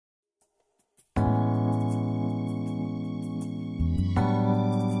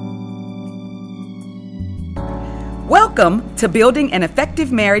Welcome to Building an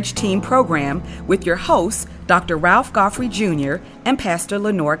Effective Marriage Team program with your hosts, Dr. Ralph Godfrey Jr. and Pastor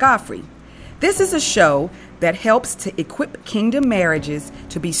Lenore Godfrey. This is a show that helps to equip kingdom marriages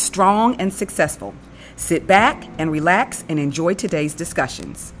to be strong and successful. Sit back and relax and enjoy today's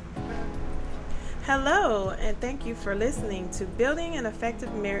discussions. Hello, and thank you for listening to Building an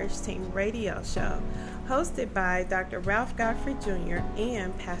Effective Marriage Team radio show, hosted by Dr. Ralph Godfrey Jr.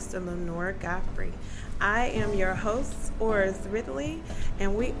 and Pastor Lenore Godfrey. I am your host, Oris Ridley,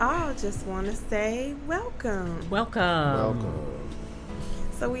 and we all just want to say welcome. Welcome.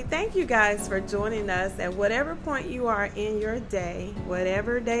 So we thank you guys for joining us at whatever point you are in your day,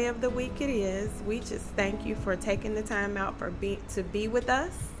 whatever day of the week it is. We just thank you for taking the time out to be with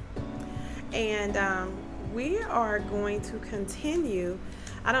us. And we are going to continue.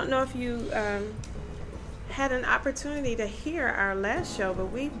 I don't know if you had an opportunity to hear our last show,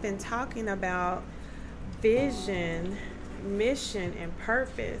 but we've been talking about vision, mission, and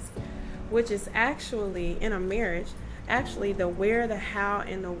purpose, which is actually in a marriage, actually the where, the how,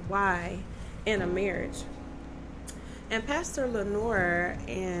 and the why in a marriage. And Pastor Lenore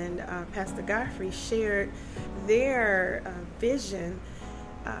and Pastor Godfrey shared their vision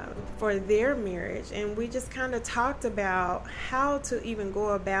for their marriage, and we just kind of talked about how to even go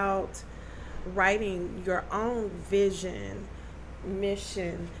about writing your own vision,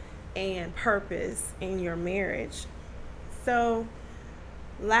 mission, and purpose in your marriage. So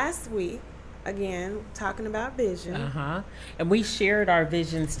last week, again, talking about vision. And we shared our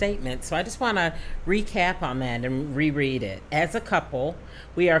vision statement. So I just want to recap on that and reread it. As a couple,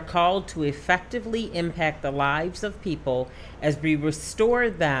 we are called to effectively impact the lives of people as we restore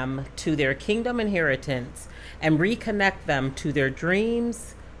them to their kingdom inheritance and reconnect them to their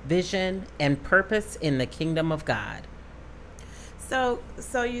dreams, vision, and purpose in the kingdom of God.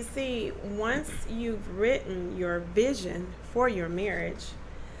 So you see, once you've written your vision for your marriage,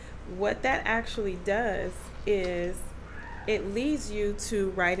 what that actually does is it leads you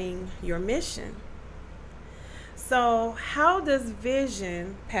to writing your mission. So how does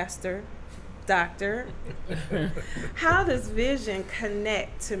vision, Pastor, Doctor, how does vision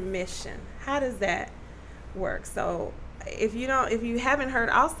connect to mission? How does that work? So if you haven't heard,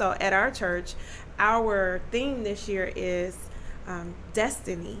 also at our church, our theme this year is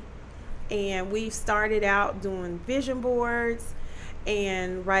destiny. And we've started out doing vision boards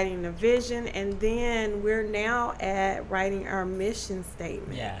and writing the vision, and then we're now at writing our mission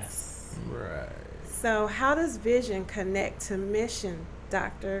statements. Yes. Right. So how does vision connect to mission,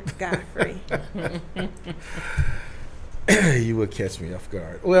 Dr. Godfrey? You would catch me off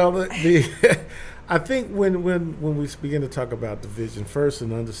guard. Well, I think when we begin to talk about the vision, first,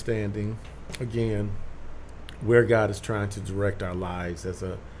 and understanding again where God is trying to direct our lives as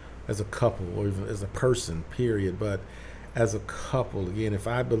a couple, or even as a person, period. But as a couple, again, if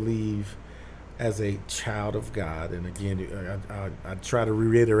I believe as a child of God, and again, I try to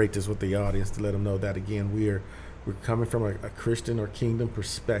reiterate this with the audience to let them know that, again, we're coming from a Christian or kingdom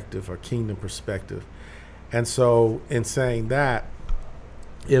perspective, and so in saying that,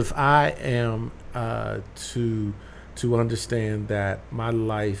 if I am to understand that my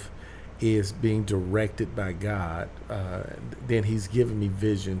life is being directed by God, then He's given me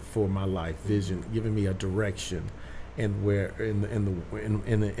vision for my life, giving me a direction, and where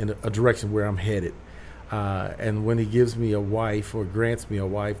in a direction where I'm headed. And when He gives me a wife or grants me a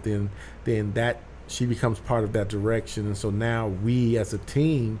wife, then that she becomes part of that direction. And so now we as a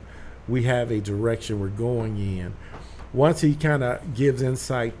team, we have a direction we're going in. Once He kind of gives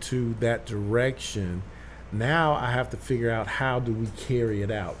insight to that direction, now I have to figure out, how do we carry it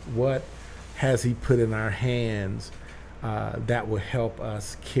out? What has He put in our hands that will help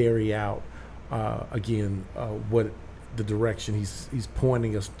us carry out what the direction He's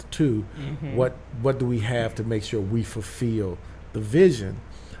pointing us to? Mm-hmm. What do we have to make sure we fulfill the vision?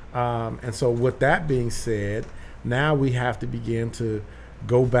 And so with that being said, now we have to begin to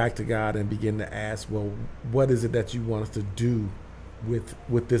go back to God and begin to ask, well, what is it that you want us to do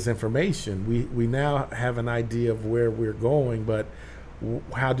with this information? We now have an idea of where we're going, but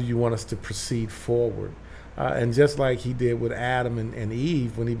how do you want us to proceed forward? And just like He did with Adam and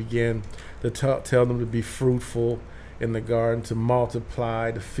Eve, when He began to tell them to be fruitful in the garden, to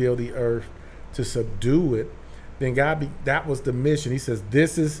multiply, to fill the earth, to subdue it, then that was the mission. He says,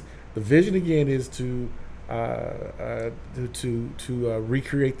 this is the vision again, is to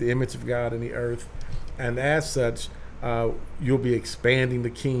recreate the image of God in the earth, and as such, you'll be expanding the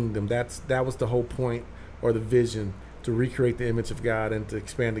kingdom. That was the whole point, or the vision, to recreate the image of God and to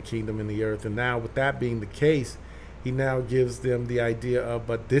expand the kingdom in the earth. And now, with that being the case, He now gives them the idea of,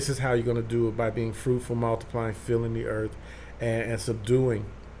 but this is how you're going to do it, by being fruitful, multiplying, filling the earth, and subduing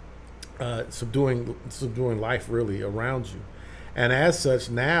life really around you. And as such,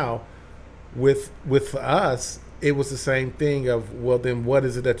 now with us, it was the same thing of, well, then what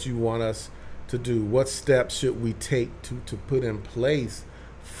is it that you want us to do? What steps should we take to put in place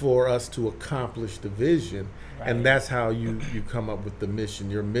for us to accomplish the vision? Right. And that's how you come up with the mission.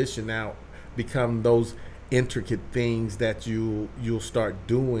 Your mission now become those intricate things that you'll start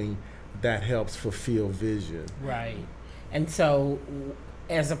doing that helps fulfill vision. Right. And so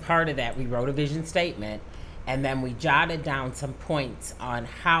as a part of that, we wrote a vision statement, and then we jotted down some points on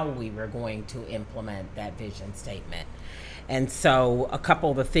how we were going to implement that vision statement. And so a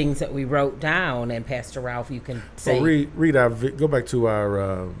couple of the things that we wrote down, and Pastor Ralph, you can say. Well, go back to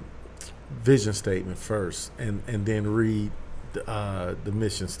our vision statement first, and then read the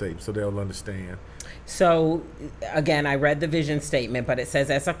mission statement so they'll understand. So, again, I read the vision statement, but it says,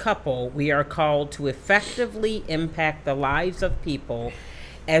 as a couple, we are called to effectively impact the lives of people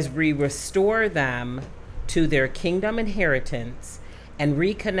as we restore them to their kingdom inheritance and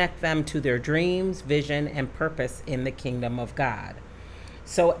reconnect them to their dreams, vision, and purpose in the kingdom of God.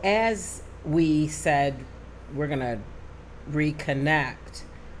 So as we said, we're going to reconnect.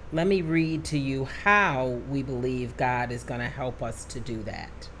 Let me read to you how we believe God is going to help us to do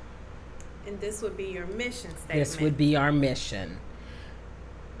that. And this would be your mission statement. This would be our mission.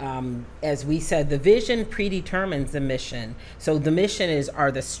 As we said, the vision predetermines the mission. So the mission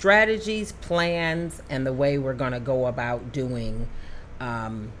are the strategies, plans, and the way we're going to go about doing,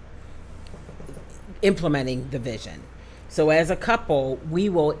 implementing the vision. So as a couple, we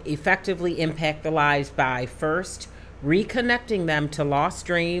will effectively impact the lives by first reconnecting them to lost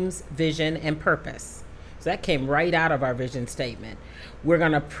dreams, vision, and purpose. So that came right out of our vision statement. We're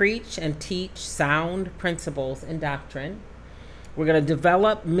going to preach and teach sound principles and doctrine. We're going to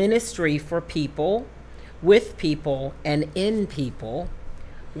develop ministry for people, with people, and in people.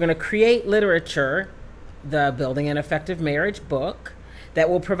 We're going to create literature, the Building an Effective Marriage book, that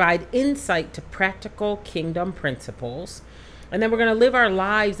will provide insight to practical kingdom principles. And then we're going to live our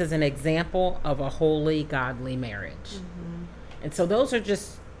lives as an example of a holy, godly marriage. Mm-hmm. And so those are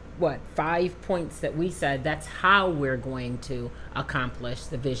just, 5 points that we said that's how we're going to accomplish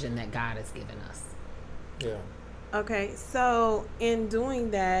the vision that God has given us. Yeah. Okay, so in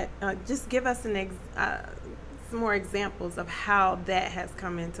doing that, just give us some more examples of how that has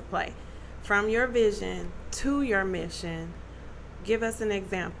come into play. From your vision to your mission, give us an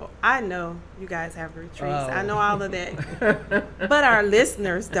example. I know you guys have retreats. Oh. I know all of that. But our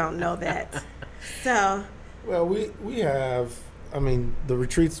listeners don't know that. So. Well, we have, the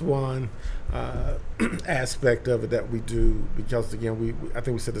retreats one aspect of it that we do, because, again, I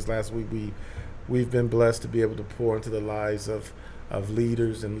think we said this last week, we've been blessed to be able to pour into the lives of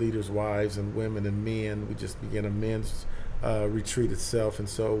leaders and leaders' wives and women and men. We just began a men's retreat itself, and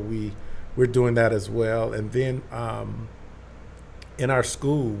so we're doing that as well. And then in our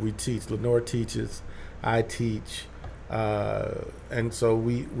school, we teach. Lenore teaches, I teach, and so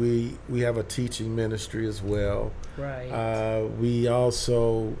we have a teaching ministry as well. Right. We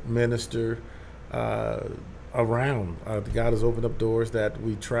also minister around. God has opened up doors that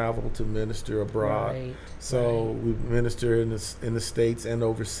we travel to minister abroad. Right. So we minister in the States and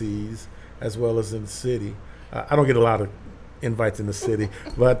overseas, as well as in the city. I don't get a lot of invites in the city,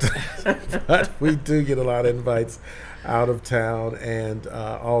 but we do get a lot of invites out of town and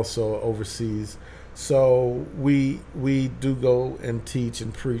also overseas. So we do go and teach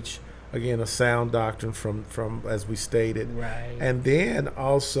and preach, again, a sound doctrine from as we stated. Right. And then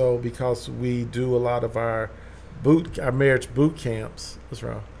also, because we do a lot of our marriage boot camps. What's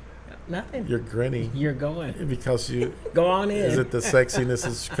wrong? Nothing. You're grinning. You're going. Because you... Go on in. Is it the sexiness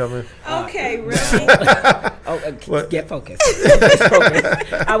is coming? Okay, really? Get focused.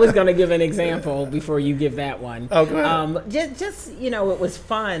 I was going to give an example before you give that one. Oh, go ahead. Just it was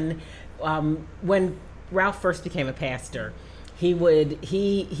fun. When Ralph first became a pastor, he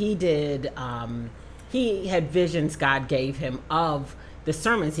had visions God gave him of the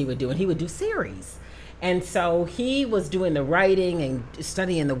sermons he would do, and he would do series. And so he was doing the writing and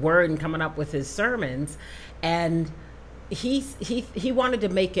studying the word and coming up with his sermons, and he wanted to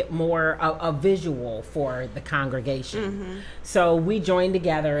make it more a visual for the congregation. Mm-hmm. So we joined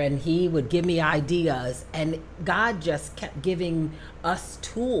together, and he would give me ideas, and God just kept giving us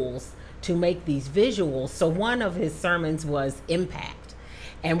tools to make these visuals. So one of his sermons was impact.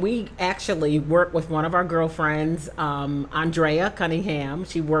 And we actually worked with one of our girlfriends, Andrea Cunningham.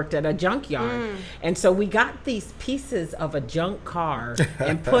 She worked at a junkyard. And so we got these pieces of a junk car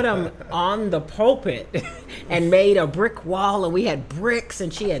and put them on the pulpit and made a brick wall, and we had bricks,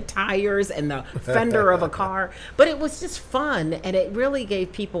 and she had tires and the fender of a car. But it was just fun, and it really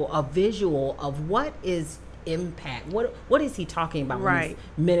gave people a visual of what is impact. What is he talking about when he's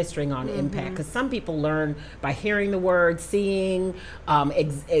ministering on impact? Because some people learn by hearing the word, seeing,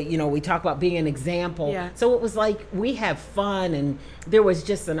 we talk about being an example. Yeah. So it was like we have fun, and there was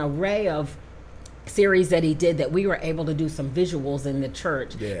just an array of series that he did that we were able to do some visuals in the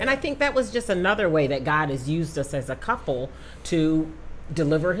church. Yeah. And I think that was just another way that God has used us as a couple to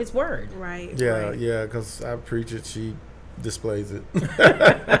deliver his word. Right. Yeah, right. yeah, because I preach it, she displays it.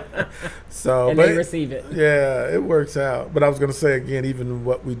 So, And but they receive it. Yeah, it works out. But I was going to say again, even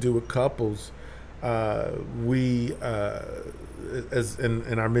what we do with couples, we as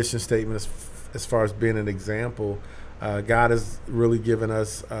in our mission statement, as far as being an example, God has really given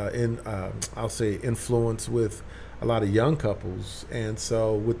us I'll say influence with a lot of young couples, and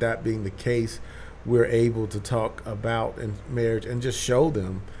so with that being the case, we're able to talk about in marriage and just show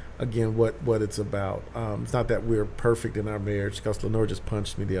them again what it's about. It's not that we're perfect in our marriage, because Lenore just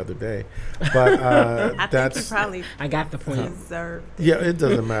punched me the other day, but I that's think you probably I got the point. deserved it. yeah, it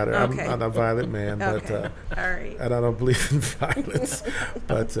doesn't matter. Okay. I'm a violent man, but Okay. All right. and I don't believe in violence.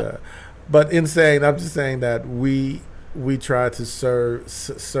 But in saying, I'm just saying that we try to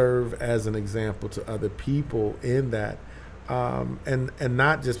serve as an example to other people in that, and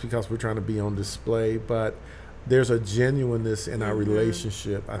not just because we're trying to be on display, but there's a genuineness in our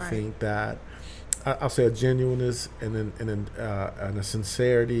relationship. I think that I'll say a genuineness and a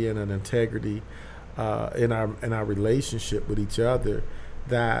sincerity and an integrity in our relationship with each other,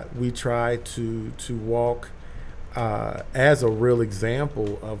 that we try to walk as a real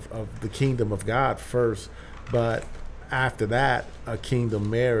example of the kingdom of God first, but after that, a kingdom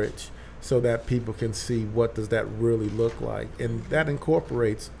marriage, so that people can see what does that really look like. And that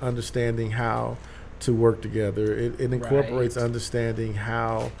incorporates understanding how to work together. It incorporates understanding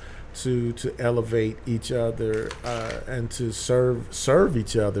how to elevate each other and to serve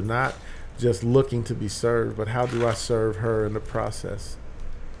each other, not just looking to be served, but how do I serve her in the process?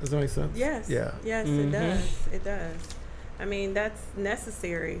 Does that make sense? Yes. Yeah. Yes, it does. It does. I mean, that's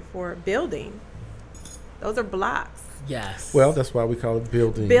necessary for building. Those are blocks. Yes. Well, that's why we call it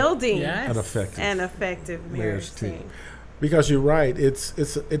building Yes. an effective effective marriage team. Because you're right, it's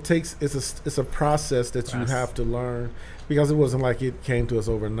a process that you have to learn, because it wasn't like it came to us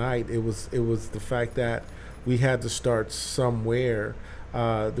overnight. It was the fact that we had to start somewhere.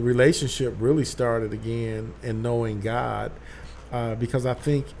 The relationship really started again in knowing God, because I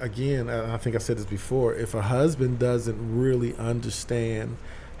think again, I think I said this before, if a husband doesn't really understand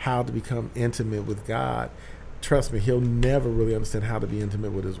how to become intimate with God, trust me, he'll never really understand how to be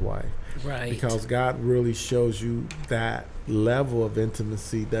intimate with his wife. Right. Because God really shows you that level of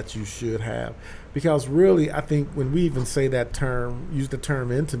intimacy that you should have. Because really, I think when we even say that term, use the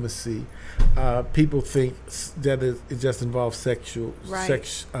term intimacy, people think that it just involves sex,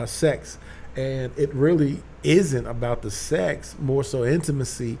 and it really isn't about the sex. More so,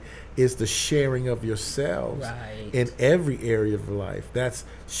 intimacy is the sharing of yourselves in every area of your life. That's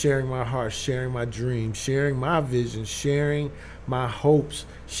sharing my heart, sharing my dreams, sharing my vision, sharing my hopes,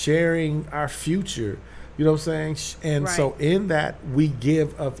 sharing our future. You know what I'm saying? And so in that, we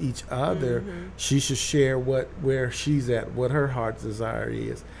give of each other. She should share where she's at, what her heart's desire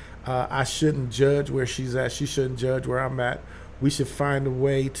is. I shouldn't judge where she's at. She shouldn't judge where I'm at. We should find a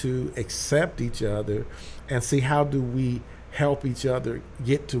way to accept each other and see how do we help each other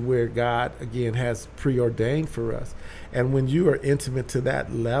get to where God, again, has preordained for us. And when you are intimate to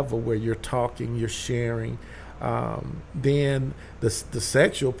that level where you're talking, you're sharing, then the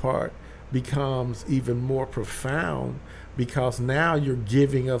sexual part becomes even more profound, because now you're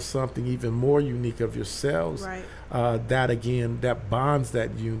giving of something even more unique of yourselves. That again, that bonds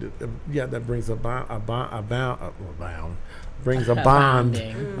that unit. That brings a bond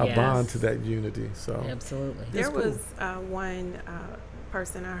to that unity. So absolutely, there was one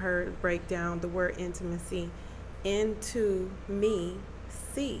person I heard break down the word intimacy into me.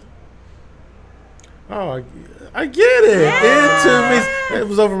 See. Oh, I get it. Into me. It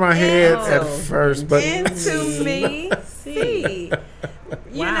was over my head at first, but into me. See.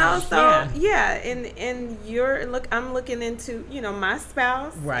 You know, so and I'm looking into, my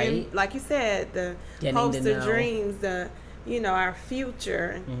spouse, and like you said, the hopes, the dreams, our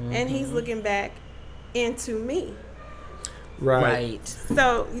future, and he's looking back into me. Right.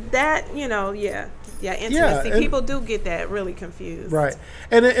 So that, intimacy. People do get that really confused. Right.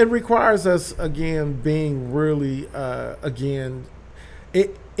 And it requires us, again, being really,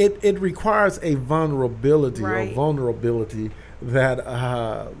 it requires a vulnerability that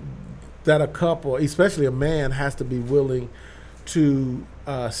that a couple, especially a man, has to be willing to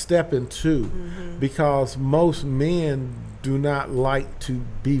step into, because most men do not like to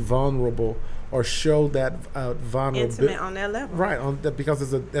be vulnerable or show that vulnerability. Intimate on that level. Right, on that,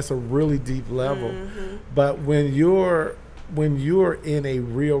 because that's a really deep level. But when you're in a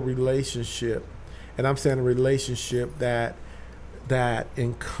real relationship, and I'm saying a relationship that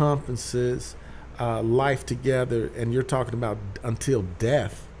encompasses life together, and you're talking about until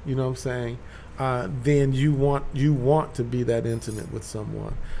death, you know what I'm saying? Then you want to be that intimate with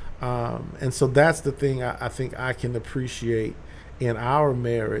someone, and so that's the thing I think I can appreciate in our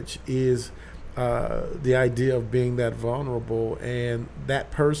marriage is the idea of being that vulnerable, and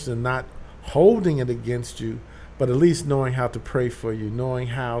that person not holding it against you, but at least knowing how to pray for you, knowing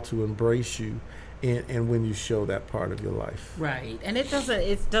how to embrace you, and when you show that part of your life. Right. And it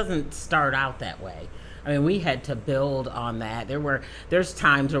doesn't start out that way. I mean, we had to build on that. There's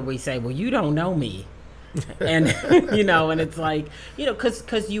times where we say, well, you don't know me. And, you know, and it's like, you know,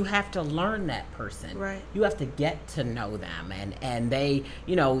 because you have to learn that person. Right. You have to get to know them. And they,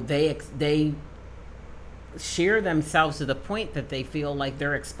 you know, they share themselves to the point that they feel like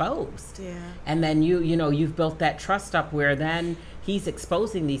they're exposed. Yeah. And then you know, you've built that trust up where then he's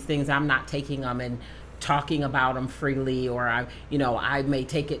exposing these things. I'm not taking them and talking about them freely, or I may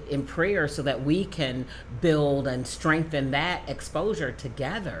take it in prayer so that we can build and strengthen that exposure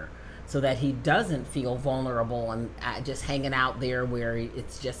together, so that he doesn't feel vulnerable and just hanging out there where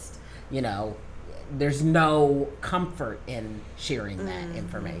it's just, you know, there's no comfort in sharing that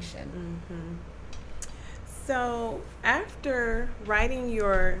information. So after writing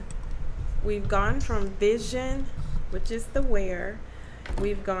we've gone from vision, which is the where,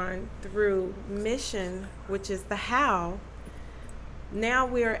 we've gone through mission, which is the how. Now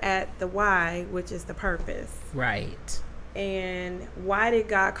we're at the why, which is the purpose. Right. And why did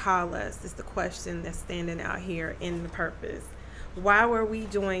God call us is the question that's standing out here in the purpose. Why were we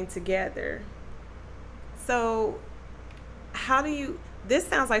joined together? So this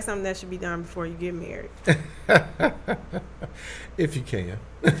sounds like something that should be done before you get married. If you can.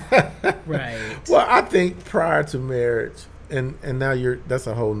 Right. Well, I think prior to marriage, and now that's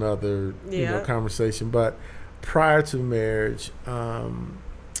a whole nother conversation, but prior to marriage,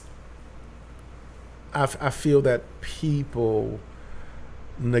 I feel that people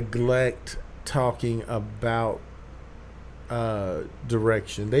neglect talking about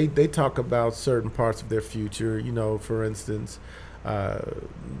direction. They talk about certain parts of their future. You know, for instance,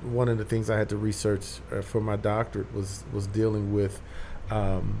 one of the things I had to research for my doctorate was dealing with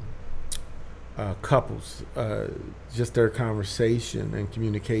couples, just their conversation and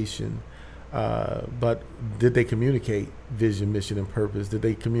communication. But did they communicate vision, mission, and purpose? Did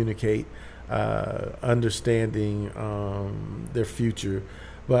they communicate understanding their future?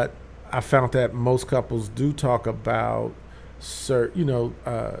 But I found that most couples do talk about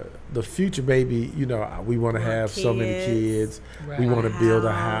the future, baby. You know, we want to have so many kids. Right. We want to build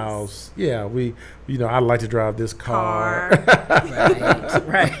a house. Yeah, I'd like to drive this car.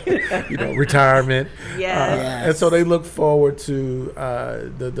 Right. You know, retirement. Yes. And so they look forward to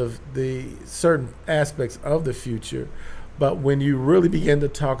the certain aspects of the future. But when you really begin to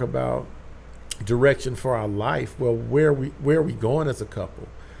talk about direction for our life, well, where are we going as a couple?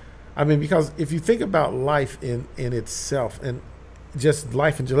 I mean, because if you think about life in itself, and just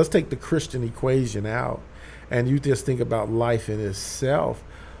life in general, let's take the Christian equation out, and you just think about life in itself.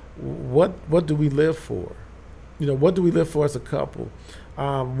 What do we live for? You know, what do we live for as a couple?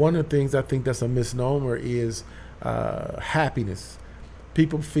 One of the things I think that's a misnomer is happiness.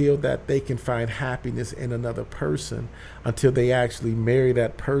 People feel that they can find happiness in another person until they actually marry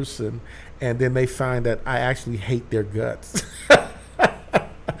that person, and then they find that I actually hate their guts.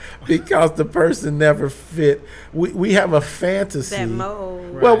 Because the person never fit. We have a fantasy. That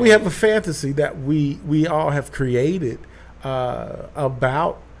mold. Well, we have a fantasy that we all have created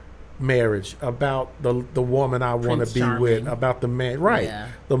about marriage, about the woman I want to be with, about the man,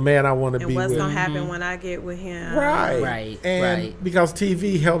 the man I want to be with. And what's going to happen when I get with him. Right. And because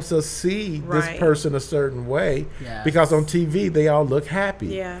TV helps us see this person a certain way, Yes. because on TV they all look happy.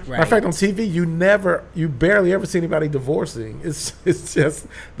 Yeah. Matter of fact, on TV you barely ever see anybody divorcing. It's just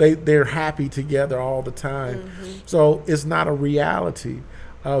they're happy together all the time. So it's not a reality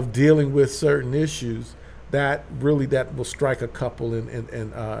of dealing with certain issues that will strike a couple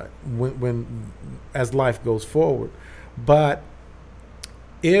and when as life goes forward. But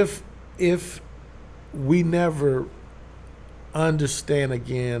if we never understand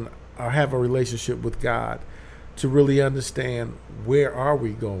again or have a relationship with God to really understand where are we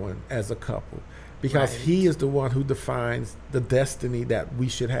going as a couple, because Right. he is the one who defines the destiny that we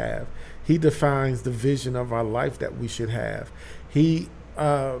should have. He defines the vision of our life that we should have. He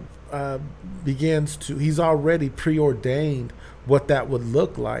he's already preordained what that would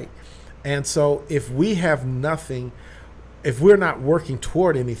look like. And so if we have nothing, if we're not working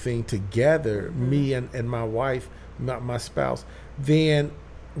toward anything together, me and my wife, my spouse, then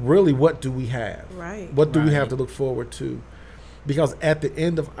really what do we have? Right. What do we have Right. to look forward to? Because at the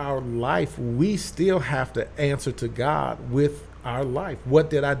end of our life, we still have to answer to God with our life. What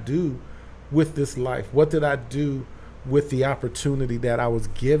did I do with this life? What did I do with the opportunity that I was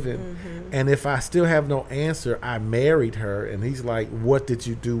given? And if I still have no answer, I married her. And he's like, what did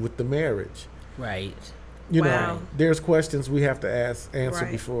you do with the marriage? Right. You Wow. know, there's questions we have to answer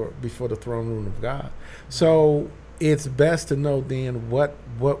Right. before the throne room of God. So it's best to know then what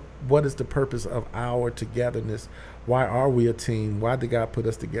is the purpose of our togetherness? Why are we a team? Why did God put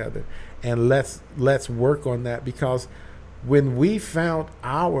us together? And let's work on that, because when we found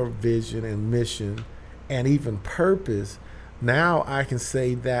our vision and mission and even purpose, now I can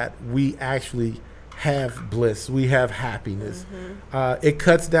say that we actually have bliss. We have happiness. It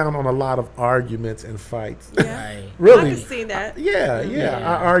cuts down on a lot of arguments and fights. Yeah. Right. Really, I can see that. yeah. Yeah.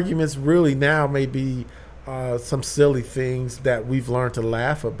 Our arguments really now may be some silly things that we've learned to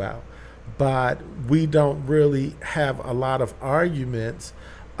laugh about, but we don't really have a lot of arguments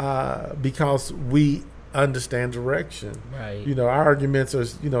because we understand direction. Right. You know, our arguments are,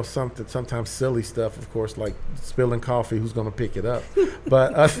 sometimes silly stuff, of course, like spilling coffee, who's going to pick it up?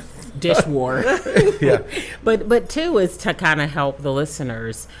 But Dish war. yeah, But too is to kind of help the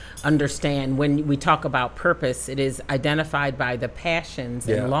listeners understand when we talk about purpose, it is identified by the passions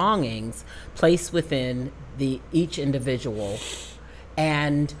Yeah. and longings placed within each individual.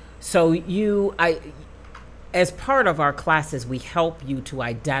 And so as part of our classes, we help you to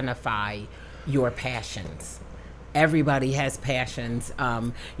identify your passions. Everybody has passions.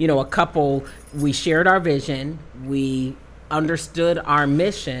 A couple, we shared our vision, we understood our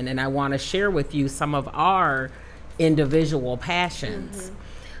mission, and I want to share with you some of our individual passions.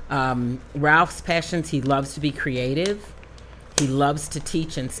 Ralph's passions, he loves to be creative. He loves to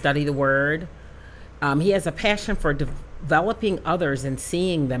teach and study the word. He has a passion for developing others and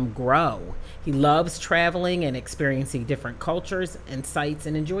seeing them grow. He loves traveling and experiencing different cultures and sites,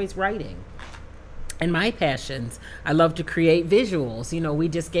 and enjoys writing. And my passions, I love to create visuals. We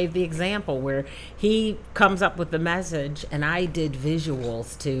just gave the example where he comes up with the message and I did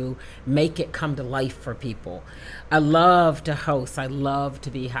visuals to make it come to life for people. I love to host. I love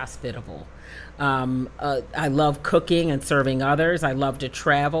to be hospitable. I love cooking and serving others. I love to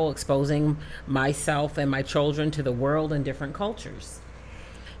travel, exposing myself and my children to the world and different cultures.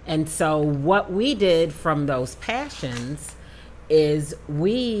 And so what we did from those passions is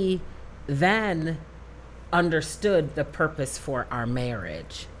we then understood the purpose for our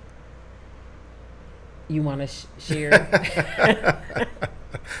marriage. You want to share?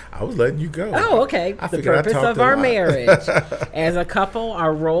 I was letting you go. Oh, okay. I The figured I purpose talked of a our lot. marriage. As a couple,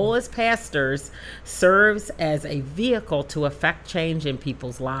 our role as pastors serves as a vehicle to affect change in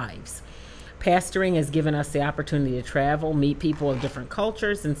people's lives. Pastoring has given us the opportunity to travel, meet people of different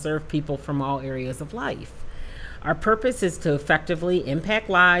cultures, and serve people from all areas of life. Our purpose is to effectively impact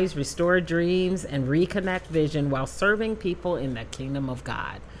lives, restore dreams, and reconnect vision while serving people in the kingdom of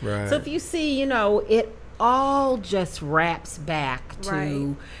God. Right. So if you see, it all just wraps back to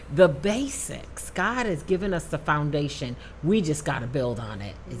Right. the basics. God has given us the foundation. We just got to build on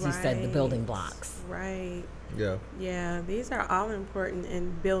it, as you said, the building blocks. Right. Yeah. Yeah, these are all important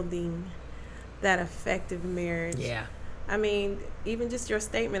in building that effective marriage. Yeah. I mean, even just your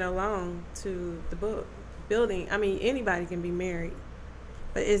statement alone to the book, anybody can be married,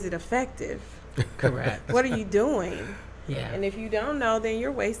 but is it effective? Correct. What are you doing? Yeah. And if you don't know, then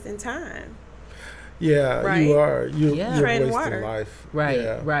you're wasting time. Yeah, Right. you are. You're Treading wasting water. life. Right,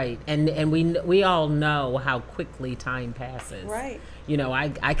 Yeah. right. And we all know how quickly time passes. Right.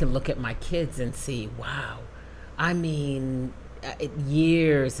 I can look at my kids and see, wow. I mean,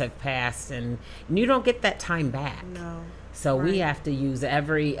 years have passed and you don't get that time back. No. So we Right. have to use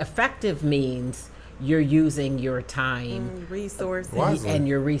every effective means. You're using your time Resources. Wisely. and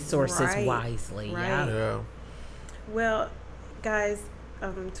your resources Right, wisely. right. Yeah. Yeah. Well, guys,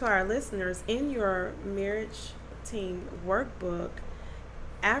 to our listeners, in your marriage team workbook,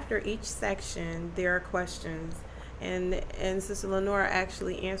 after each section, there are questions, and Sister Lenora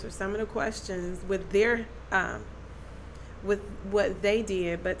actually answered some of the questions with their with what they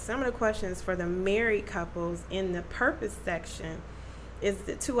did. But some of the questions for the married couples in the purpose section is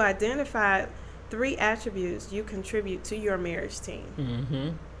to identify 3 attributes you contribute to your marriage team. Mm-hmm.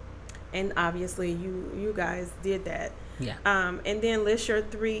 And obviously you guys did that. Yeah. And then list your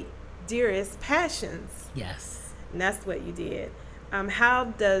 3 dearest passions. Yes. And that's what you did. How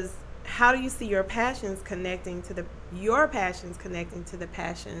do you see your passions connecting to the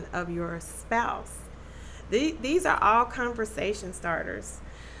passion of your spouse? These are all conversation starters.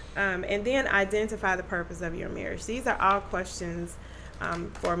 And then identify the purpose of your marriage. These are all questions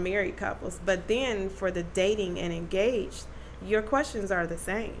for married couples. But then for the dating and engaged, your questions are the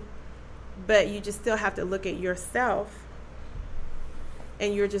same. But you just still have to look at yourself,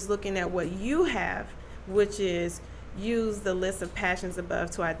 and you're just looking at what you have, which is use the list of passions above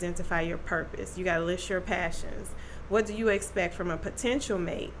to identify your purpose. You got to list your passions. What do you expect from a potential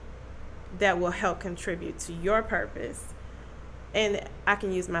mate that will help contribute to your purpose? And I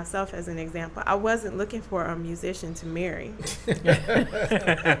can use myself as an example. I wasn't looking for a musician to marry.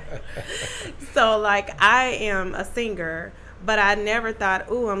 So, like, I am a singer, but I never thought,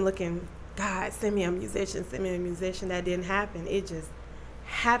 I'm looking, God, send me a musician, send me a musician. That didn't happen. It just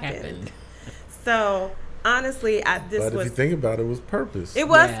happened. So, honestly, But if you think about it, it was purpose. It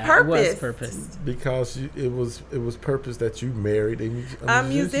was purpose. It was purpose. Because it was purpose that you married a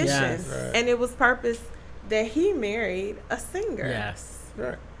musician. Yes. Right. And it was purpose that he married a singer. Yes.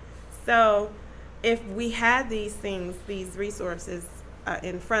 Right. So if we had these things, these resources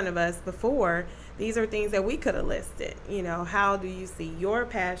in front of us before, these are things that we could have listed. You know, how do you see your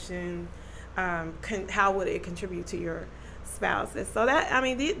passion? How would it contribute to your spouses? So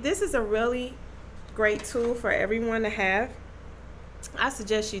this is a really great tool for everyone to have. I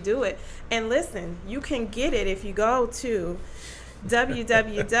suggest you do it. And listen, you can get it if you go to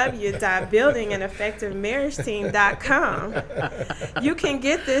www.buildinganeffectivemarriageteam.com. You can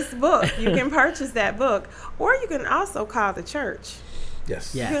get this book. You can purchase that book. Or you can also call the church.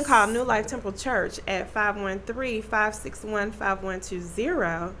 Yes. You can call New Life Temple Church at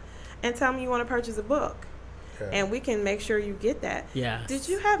 513-561-5120 and tell them you want to purchase a book. And we can make sure you get that. Yes. Did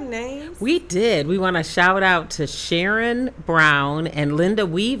you have names? We did. We want to shout out to Sharon Brown and Linda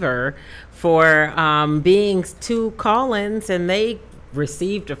Weaver for being 2 call-ins, and they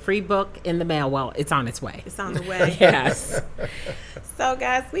received a free book in the mail. Well, it's on its way. It's on the way. Yes. So,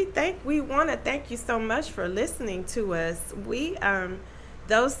 guys, we want to thank you so much for listening to us. We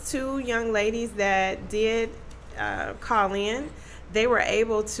those 2 young ladies that did call in, they were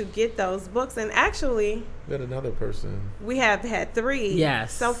able to get those books. And actually, we had another person. We have had 3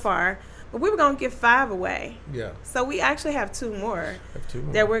 so far, but we were going to give 5 away. Yeah. So we actually have 2 more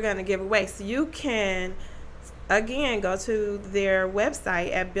that we're going to give away. So you can, again, go to their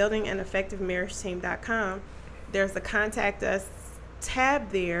website at buildinganeffectivemarriageteam.com. There's a Contact Us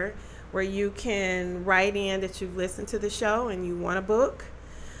tab there where you can write in that you've listened to the show and you want a book.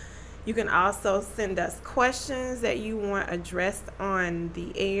 You can also send us questions that you want addressed on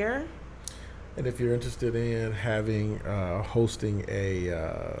the air. And if you're interested in hosting a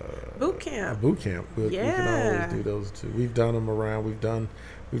boot camp, we can always do those too. We've done them around. We've done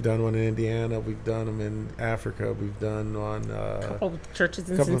one in Indiana. We've done them in Africa. We've done on a couple of churches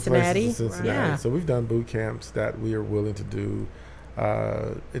in Cincinnati. Right. Yeah. So we've done boot camps that we are willing to do.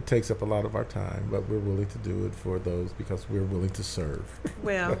 It takes up a lot of our time, but we're willing to do it for those because we're willing to serve.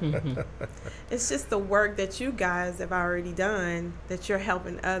 Well, it's just the work that you guys have already done that you're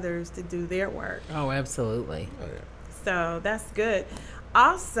helping others to do their work. Oh, absolutely. Oh, yeah. So that's good.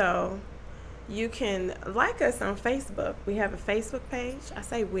 Also, you can like us on Facebook. We have a Facebook page. I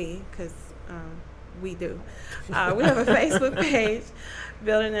say we because we do. We have a Facebook page,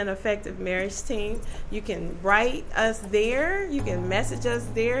 Building an Effective Marriage Team. You can write us there. You can message us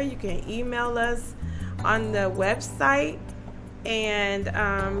there. You can email us on the website. And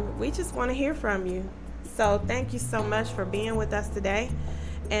we just want to hear from you. So thank you so much for being with us today.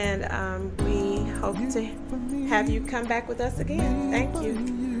 And we hope to have you come back with us again. Thank you.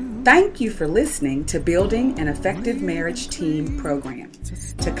 Thank you for listening to Building an Effective Marriage Team program.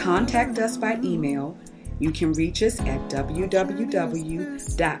 To contact us by email, you can reach us at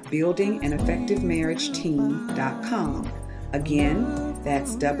www.buildinganeffectivemarriageteam.com. Again,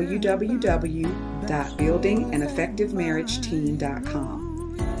 that's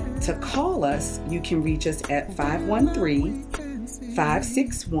www.buildinganeffectivemarriageteam.com. To call us, you can reach us at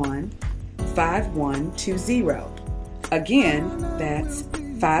 513-561-5120. Again, that's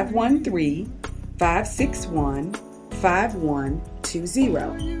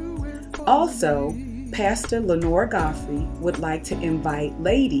 513-561-5120. Also, Pastor Lenore Godfrey would like to invite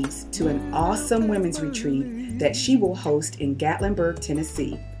ladies to an awesome women's retreat that she will host in Gatlinburg,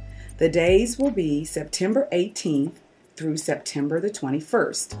 Tennessee. The days will be September 18th through September the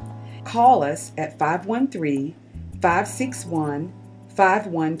 21st. Call us at 513-561-5120.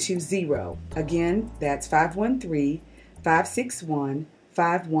 5120. Again, that's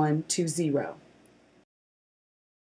 513-561-5120.